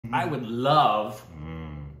I would love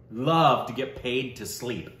to get paid to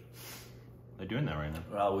sleep. They're doing that right now.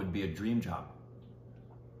 Well, it would be a dream job.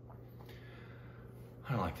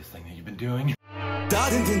 I don't like this thing that you've been doing.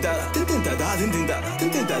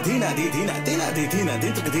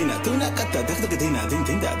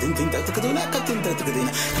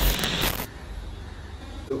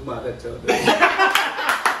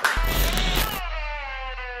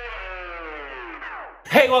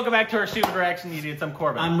 Hey, welcome back to our Stupid Reaction Idiots. I'm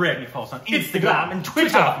Corbin. I'm Rick. You follow us on Instagram and Twitter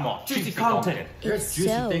for more Juicy content. There's juicy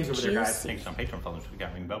things over there, guys. Thanks on Patreon. Follow us for the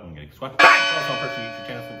ring bell. I'm going to subscribe. Follow us on personal YouTube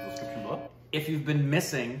channel in the description below. If you've been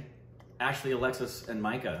missing Ashley, Alexis, and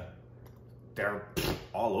Micah, they're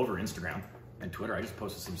all over Instagram and Twitter. I just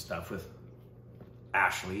posted some stuff with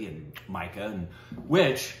Ashley and Micah, and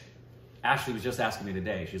which Ashley was just asking me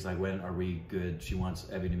today. She's like, when are we good? She wants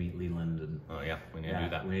Evie to meet Leland. And oh yeah, we need to do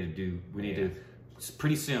that. We need to,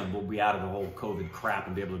 pretty soon we'll be out of the whole COVID crap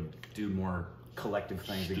and be able to do more collective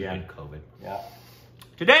things again. COVID. Yeah.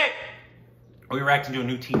 Today, we reacted to a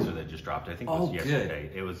new teaser that just dropped. I think it was yesterday.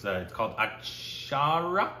 Good. It was, it's called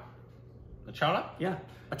ACHARYA? ACHARYA? Yeah.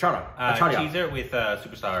 ACHARYA. Teaser with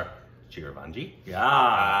superstar Chiranjeevi.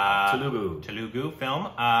 Yeah. Telugu film.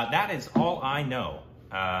 That is all I know.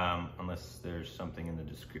 Unless there's something in the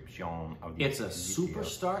description of the It's a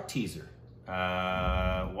superstar teaser.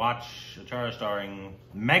 Watch ACHARYA starring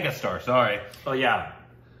Megastar. Sorry. Oh yeah.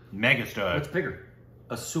 Megastar. What's bigger,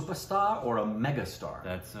 a superstar or a megastar?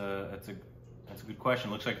 That's a good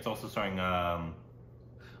question. Looks like it's also starring.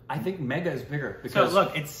 I think Mega is bigger because so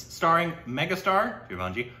look, it's starring Megastar,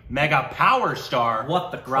 Chiranjeevi, Mega Power Star.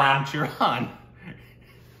 What the crap? Charan.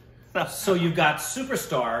 So you've got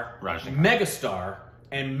superstar, Megastar,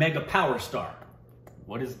 and Mega Power Star.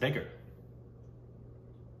 What is bigger?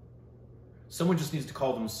 Someone just needs to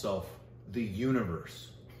call themselves the universe.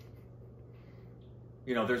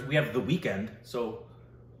 You know, we have the weekend, so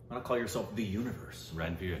why not call yourself the universe?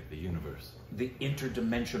 Ranveer, the universe. The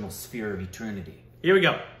interdimensional sphere of eternity. Here we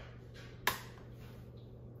go.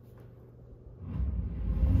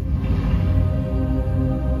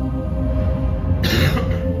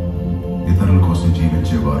 ఇతరుల కోసం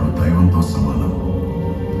జీవించేవారు దైవంతో సమానం.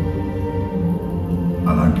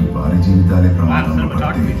 అలాంటి వారి జీవితాలే ప్రమాదంలో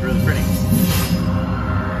పడితే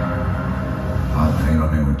ఆ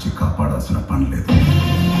దైవమే వచ్చి కాపాడాల్సిన పని లేదు.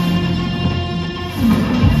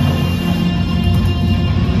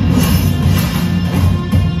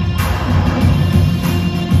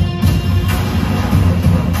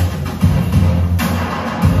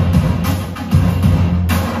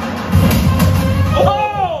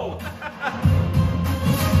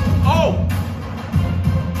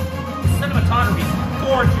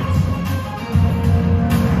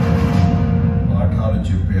 పాఠాలు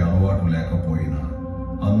చెప్పే అలవాటు లేకపోయినా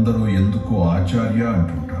అందరూ ఎందుకు ఆచార్య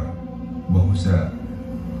అంటుంటారు. బహుశా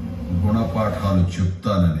గుణపాఠాలు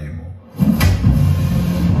చెప్తాననేమో.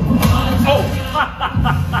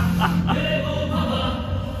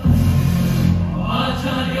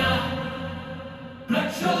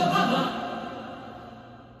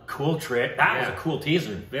 Cool trick. That was a cool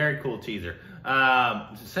teaser. Very cool teaser.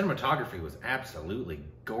 Cinematography was absolutely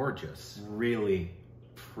gorgeous. Really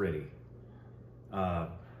pretty.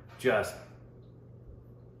 Just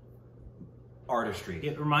artistry.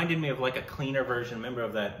 It reminded me of like a cleaner version. Remember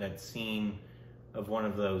of that scene of one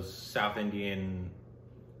of those South Indian.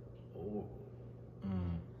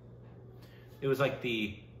 It was like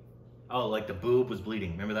like the boob was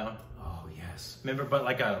bleeding. Remember that one? Oh yes. Remember, but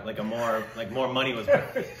more money was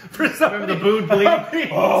for some. Remember the boob bleeding?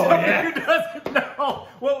 Oh yeah. Who doesn't know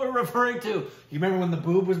what we're referring to? You remember when the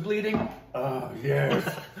boob was bleeding? Oh yes.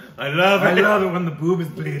 I love it. I love it when the boob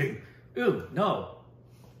is bleeding. Ooh, no.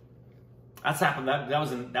 That's happened. That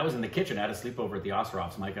was in the kitchen. I had a sleepover at the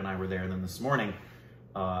Osrovs. Mike and I were there, and then this morning,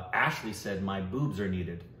 Ashley said my boobs are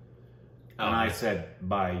needed, and I said,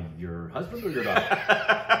 by your husband or your daughter?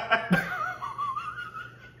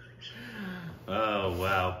 Oh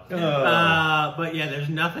wow. But yeah,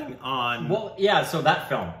 there's nothing on. Well, yeah. So that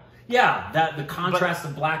film, yeah, the contrast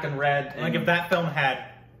of black and red. And like if that film had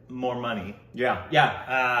more money,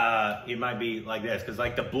 yeah, it might be like this, because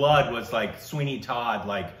like the blood was like Sweeney Todd,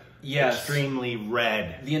 like extremely red.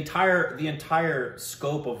 The entire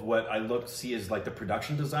scope of what I see as like the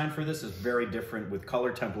production design for this is very different with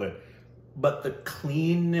color template, but the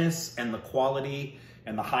cleanness and the quality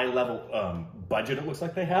and the high level budget it looks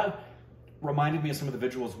like they have reminded me of some of the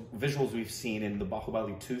visuals we've seen in the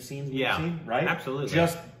Bahubali 2 scenes we've seen, right? Absolutely.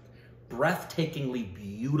 Just breathtakingly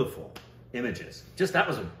beautiful images. Just, that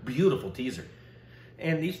was a beautiful teaser.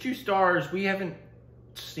 And these two stars, we haven't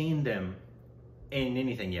seen them in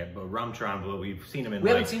anything yet, but Charan, but we've seen him in We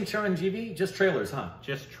haven't seen Chiranjeevi, just trailers, huh?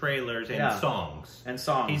 just trailers and songs. And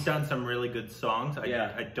songs. He's done some really good songs.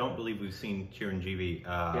 I don't believe we've seen Chiranjeevi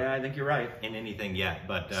yeah, I think you're right. in anything yet,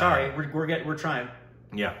 but sorry, we're trying.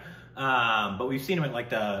 Yeah. But we've seen him in like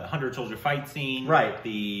the 100 Soldier fight scene. Right.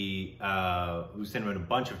 We've seen him in a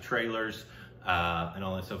bunch of trailers and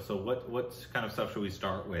all that stuff. So what kind of stuff should we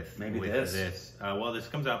start with? Maybe with this. Well, this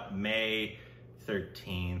comes out May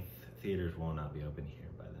 13th. Theaters will not be open here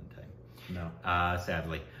by then time. No.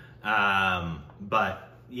 Sadly. But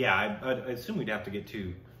yeah, I assume we'd have to get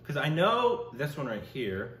to, because I know this one right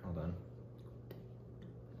here. Hold on.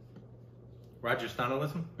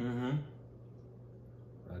 Rajasthanalism? Mm-hmm.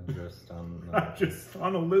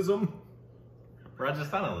 Rajasthanalism.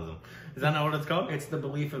 Rajasthanalism. Is that not what it's called? It's the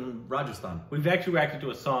belief in Rajasthan. We've actually reacted to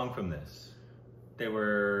a song from this. They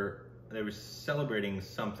were celebrating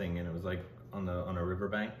something, and it was like on a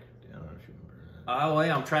riverbank. I don't know if you remember. Oh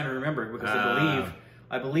yeah, I'm trying to remember because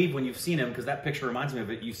I believe when you've seen him, because that picture reminds me of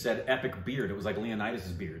it. You said epic beard. It was like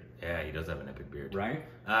Leonidas's beard. Yeah, he does have an epic beard, right?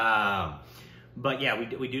 But yeah,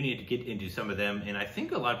 we do need to get into some of them, and I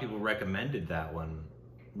think a lot of people recommended that one,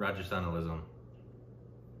 Rajasthanalism.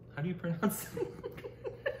 How do you pronounce it?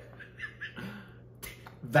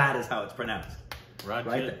 That is how it's pronounced.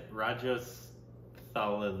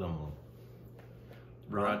 Rajasthanalism.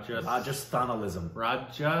 Rajasthanalism.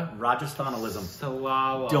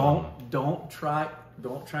 Rajasthanalism. Don't try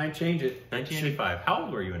and change it. 1985. How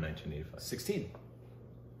old were you in 1985? 16.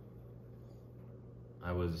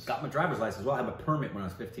 I was... Got my driver's license. Well, I have a permit when I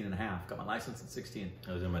was 15 and a half. Got my license at 16.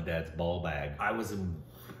 I was in my dad's ball bag. I was in...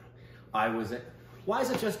 Why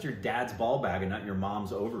is it just your dad's ball bag and not your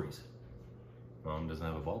mom's ovaries? Mom doesn't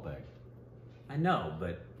have a ball bag. I know,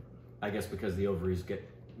 but I guess because the ovaries get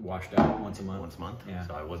washed out once a month. Once a month? Yeah.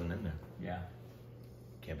 So I wasn't in there. Yeah.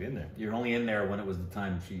 Can't be in there. You're only in there when it was the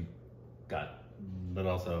time she got... But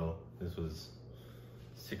also, this was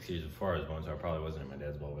 6 years before I was born, so I probably wasn't in my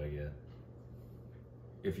dad's ball bag yet.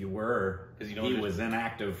 If you were, because you know he was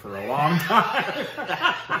inactive for a long time.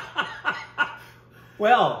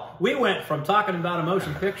 Well, we went from talking about a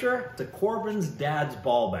motion picture to Korbin's dad's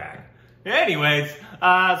ball bag. Anyways,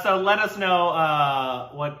 so let us know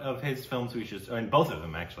what of his films we should... I mean, both of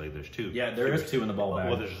them, actually. There's two. Yeah, there is two in the ball bag.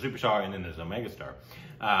 Well, there's a Superstar and then there's a Megastar.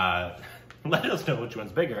 Let us know which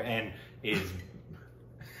one's bigger and is...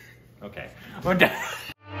 Okay. We're done.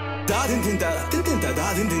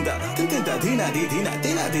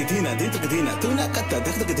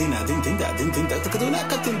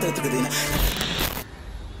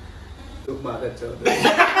 Lúc mà thật sự